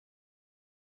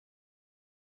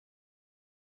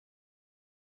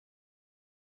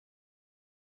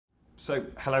So,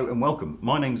 hello and welcome.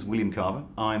 My name's William Carver.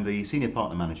 I'm the Senior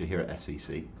Partner Manager here at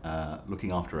SCC,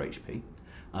 looking after HP,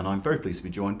 and I'm very pleased to be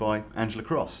joined by Angela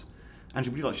Cross.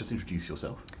 Angela, would you like to just introduce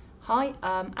yourself? Hi,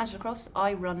 I'm Angela Cross.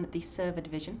 I run the server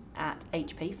division at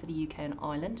HP for the UK and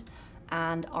Ireland,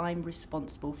 and I'm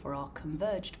responsible for our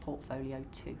converged portfolio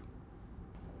too.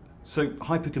 So,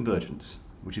 hyperconvergence,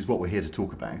 which is what we're here to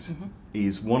talk about,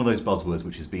 is one of those buzzwords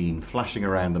which has been flashing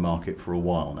around the market for a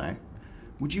while now.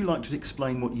 Would you like to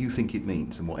explain what you think it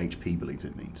means and what HP believes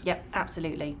it means? Yep,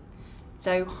 absolutely.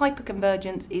 So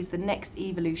hyperconvergence is the next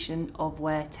evolution of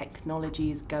where technology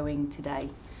is going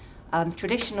today.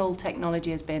 Traditional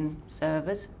technology has been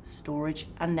servers, storage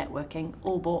and networking,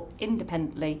 all bought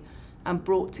independently and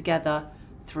brought together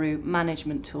through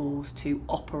management tools to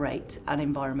operate an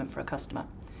environment for a customer.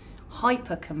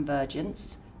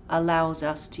 Hyperconvergence allows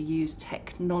us to use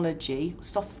technology,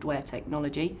 software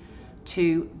technology,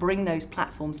 to bring those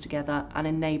platforms together and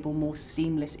enable more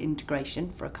seamless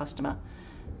integration for a customer.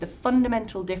 The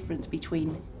fundamental difference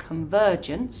between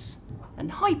convergence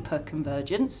and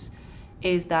hyperconvergence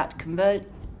is that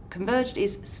converged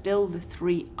is still the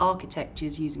three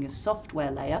architectures using a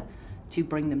software layer to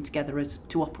bring them together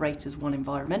to operate as one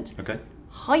environment. Okay.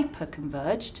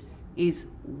 Hyperconverged is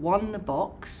one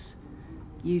box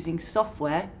using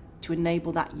software to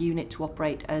enable that unit to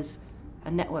operate as a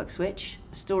network switch,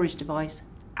 a storage device,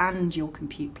 and your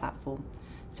compute platform.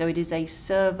 So it is a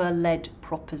server-led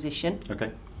proposition. Okay.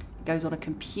 It goes on a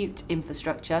compute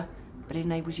infrastructure, but it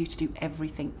enables you to do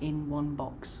everything in one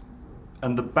box.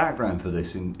 And the background for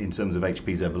this in terms of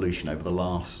HP's evolution over the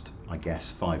last, I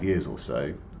guess, 5 years or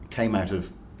so, came out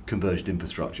of converged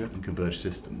infrastructure and converged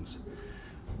systems.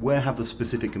 Where have the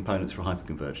specific components for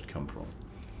hyperconverged come from?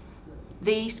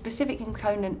 The specific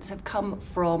components have come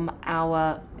from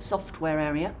our software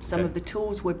area. Some of the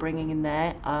tools we're bringing in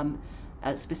there,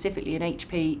 specifically in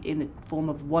HP in the form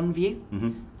of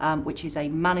OneView, which is a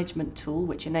management tool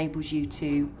which enables you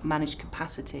to manage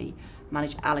capacity,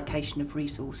 manage allocation of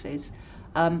resources,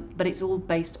 but it's all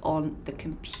based on the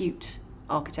compute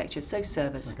architecture, so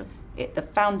servers. Okay. The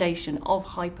foundation of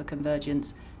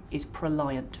hyperconvergence is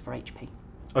ProLiant for HP.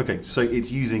 Okay, so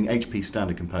it's using HP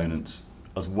standard components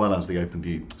as well as the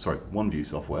OneView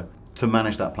software to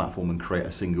manage that platform and create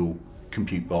a single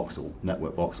compute box or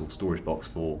network box or storage box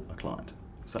for a client.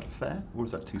 Is that fair or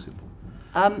is that too simple?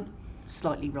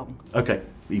 Slightly wrong. Okay,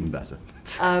 even better.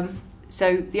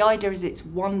 So the idea is it's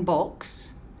one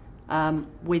box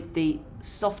with the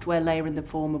software layer in the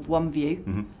form of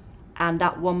OneView, and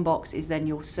that one box is then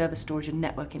your server, storage and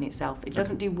network in itself. It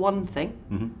doesn't do one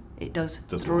thing, it does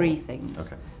three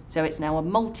things. Okay. So it's now a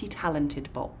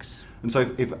multi-talented box. And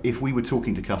so if we were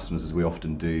talking to customers, as we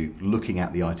often do, looking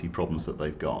at the IT problems that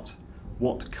they've got,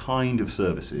 what kind of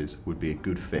services would be a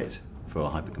good fit for a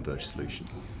hyperconverged solution?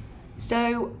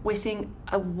 So we're seeing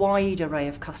a wide array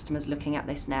of customers looking at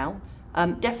this now.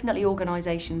 Definitely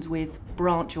organisations with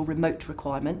branch or remote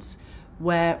requirements,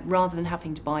 where rather than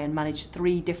having to buy and manage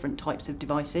 3 different types of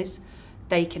devices,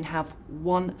 they can have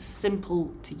one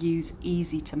simple to use,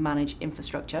 easy to manage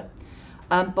infrastructure.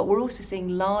 But we're also seeing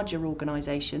larger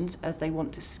organisations as they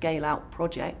want to scale out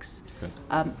projects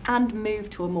and move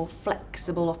to a more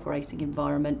flexible operating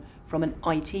environment from an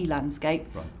IT landscape,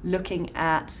 looking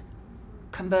at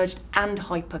converged and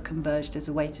hyperconverged as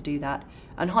a way to do that.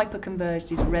 And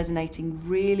hyperconverged is resonating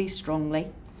really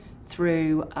strongly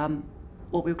through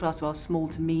what we would class as our small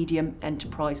to medium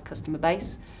enterprise customer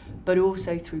base, but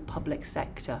also through public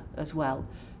sector as well,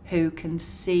 who can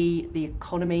see the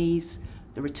economies,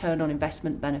 the return on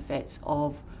investment benefits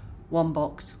of one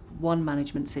box, one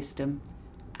management system,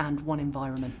 and one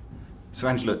environment. So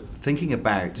Angela, thinking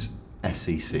about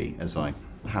SCC, as I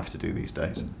have to do these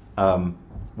days,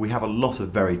 we have a lot of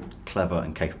very clever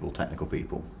and capable technical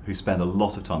people who spend a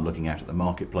lot of time looking out at the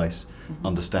marketplace,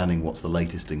 understanding what's the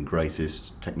latest and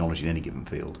greatest technology in any given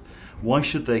field. Why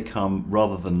should they come,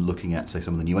 rather than looking at, say,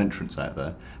 some of the new entrants out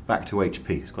there, back to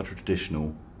HP? It's quite a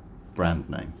traditional brand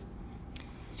name.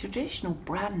 It's a traditional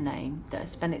brand name that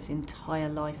has spent its entire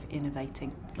life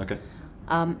innovating. Okay.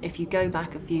 If you go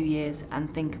back a few years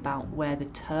and think about where the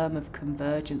term of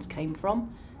convergence came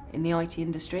from in the IT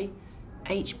industry,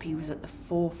 HP was at the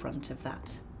forefront of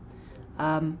that.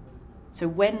 So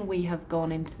when we have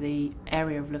gone into the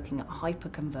area of looking at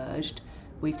hyperconverged,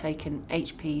 we've taken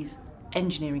HP's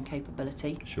engineering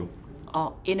capability,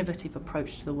 our innovative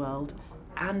approach to the world,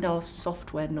 and our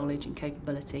software knowledge and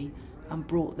capability, and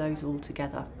brought those all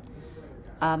together.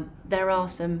 There are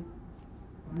some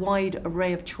wide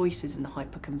array of choices in the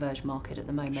hyperconverged market at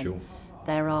the moment.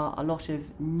 There are a lot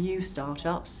of new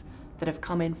startups that have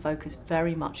come in focused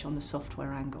very much on the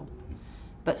software angle.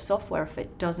 But software, if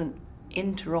it doesn't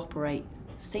interoperate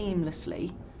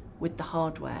seamlessly with the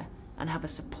hardware and have a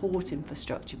support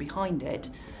infrastructure behind it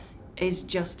is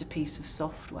just a piece of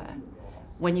software.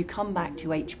 When you come back to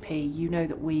HP, you know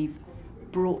that we've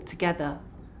brought together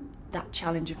that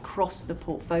challenge across the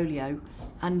portfolio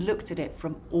and looked at it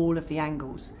from all of the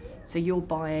angles. So you're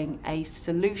buying a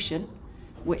solution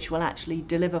which will actually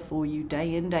deliver for you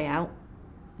day in, day out,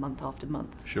 month after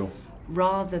month. Sure.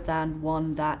 Rather than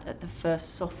one that at the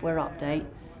first software update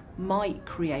might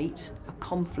create a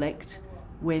conflict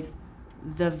with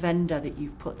the vendor that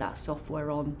you've put that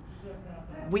software on.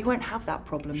 We won't have that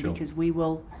problem Sure. because we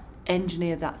will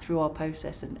engineer that through our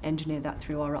process and engineer that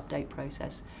through our update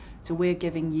process. So we're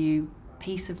giving you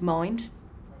peace of mind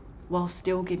while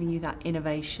still giving you that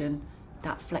innovation,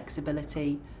 that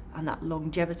flexibility and that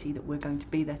longevity that we're going to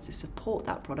be there to support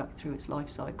that product through its life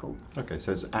cycle. Okay,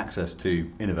 so it's access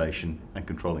to innovation and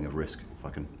controlling of risk, if I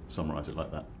can summarise it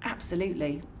like that.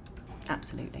 Absolutely,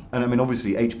 absolutely. And I mean,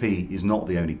 obviously, HP is not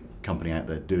the only company out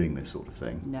there doing this sort of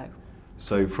thing. No.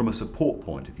 So from a support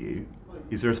point of view,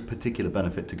 is there a particular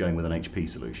benefit to going with an HP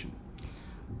solution?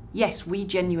 Yes, we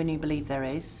genuinely believe there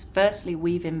is. Firstly,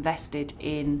 we've invested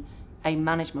in a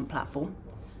management platform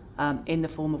in the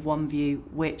form of OneView,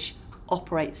 which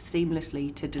operates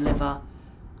seamlessly to deliver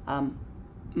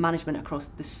management across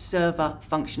the server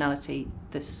functionality,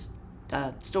 the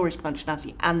storage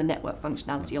functionality and the network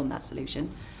functionality on that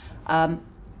solution.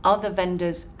 Other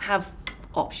vendors have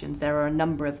options. There are a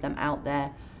number of them out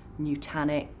there,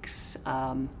 Nutanix,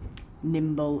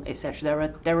 Nimble,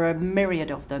 etc. There are a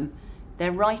myriad of them.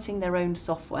 They're writing their own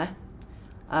software,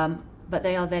 but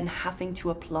they are then having to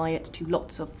apply it to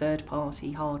lots of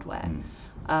third-party hardware.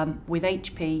 With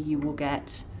HP, you will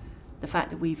get the fact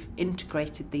that we've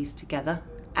integrated these together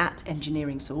at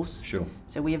engineering source. Sure.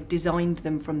 So we have designed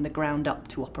them from the ground up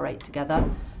to operate together.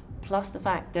 Plus the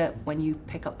fact that when you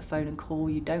pick up the phone and call,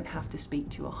 you don't have to speak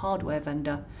to a hardware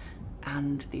vendor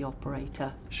and the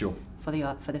operator. Sure. For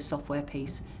the software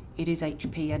piece. It is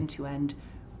HP end-to-end,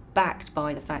 backed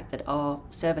by the fact that our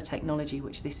server technology,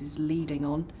 which this is leading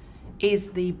on,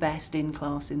 is the best in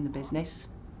class in the business.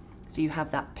 So you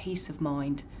have that peace of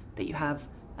mind that you have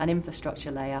an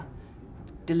infrastructure layer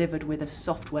delivered with a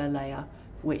software layer,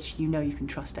 which you know you can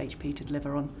trust HP to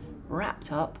deliver on,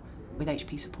 wrapped up with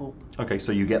HP support. Okay,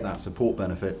 so you get that support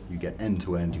benefit, you get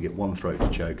end-to-end, you get one throat to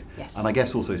choke. Yes. And I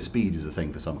guess also speed is a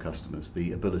thing for some customers,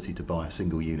 the ability to buy a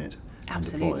single unit and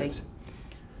deploy Absolutely. it.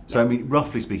 So, I mean,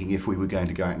 roughly speaking, if we were going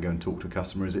to go out and talk to a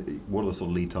customer, what are the sort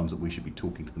of lead times that we should be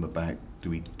talking to them about?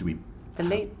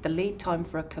 The lead time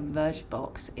for a converged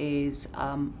box is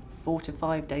 4 to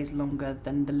 5 days longer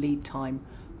than the lead time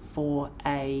for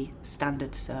a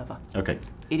standard server. Okay,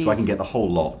 It so I can is get the whole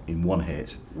lot in one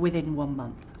hit. within 1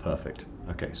 month. Perfect.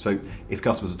 Okay, so if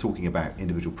customers are talking about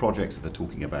individual projects, if they're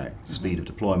talking about speed of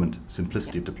deployment,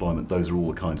 simplicity of deployment, those are all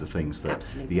the kinds of things that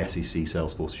Absolutely. the SCC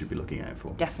sales force should be looking out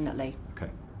for. Definitely.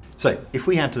 Okay. So if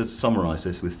we had to summarise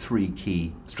this with 3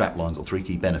 key straplines or 3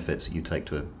 key benefits that you take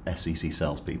to SCC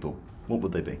salespeople, what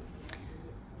would they be?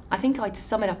 I think I'd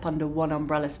sum it up under one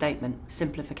umbrella statement: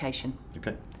 simplification.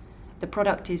 Okay. The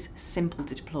product is simple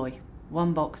to deploy.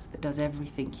 One box that does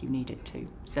everything you need it to: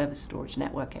 server, storage,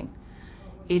 networking.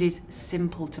 It is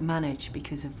simple to manage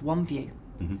because of OneView.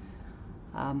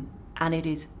 And it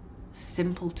is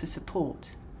simple to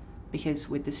support because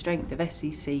with the strength of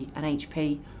SCC and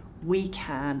HP, we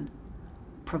can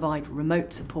provide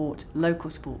remote support, local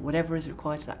support, whatever is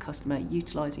required to that customer,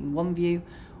 utilising OneView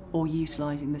or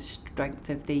utilising the strength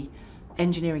of the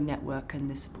engineering network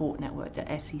and the support network that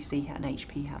SCC and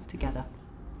HP have together.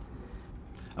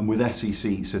 And with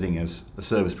SCC sitting as a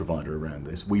service provider around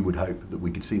this, we would hope that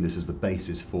we could see this as the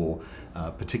basis for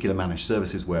particular managed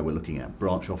services where we're looking at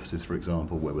branch offices, for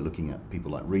example, where we're looking at people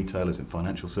like retailers and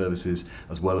financial services,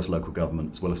 as well as local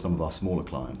government, as well as some of our smaller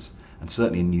clients. And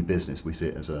certainly in new business, we see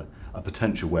it as a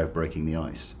potential way of breaking the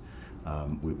ice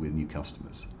with new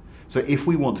customers. So if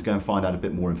we want to go and find out a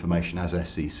bit more information as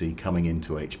SCC coming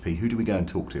into HP, who do we go and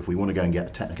talk to if we want to go and get a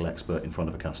technical expert in front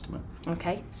of a customer?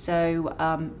 Okay, so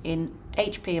in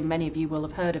HP, and many of you will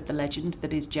have heard of the legend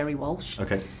that is Jerry Walsh.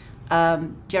 Okay.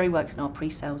 Jerry works in our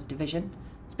pre-sales division.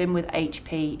 He's been with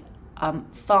HP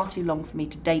far too long for me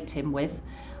to date him with.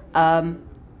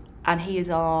 And he is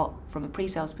from a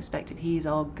pre-sales perspective, he is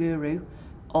our guru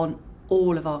on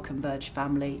all of our Converged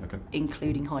family, Okay.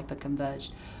 including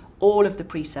hyper-converged. All of the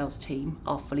pre-sales team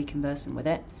are fully conversant with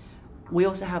it. We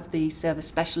also have the service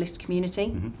specialist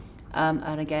community.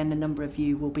 And again, a number of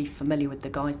you will be familiar with the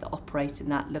guys that operate in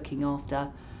that, looking after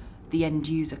the end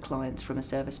user clients from a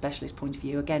service specialist point of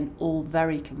view. Again, all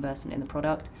very conversant in the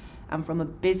product. And from a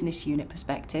business unit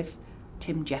perspective,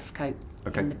 Tim Jeffcoat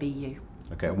Okay. in the BU.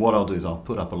 Okay, and what I'll do is I'll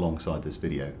put up alongside this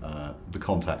video the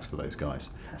contacts for those guys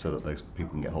so that those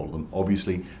people can get hold of them.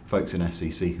 Obviously, folks in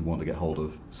SCC who want to get hold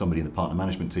of somebody in the partner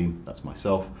management team, that's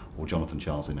myself, or Jonathan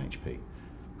Charles in HP.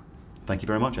 Thank you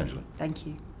very much, Angela. Thank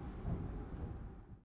you.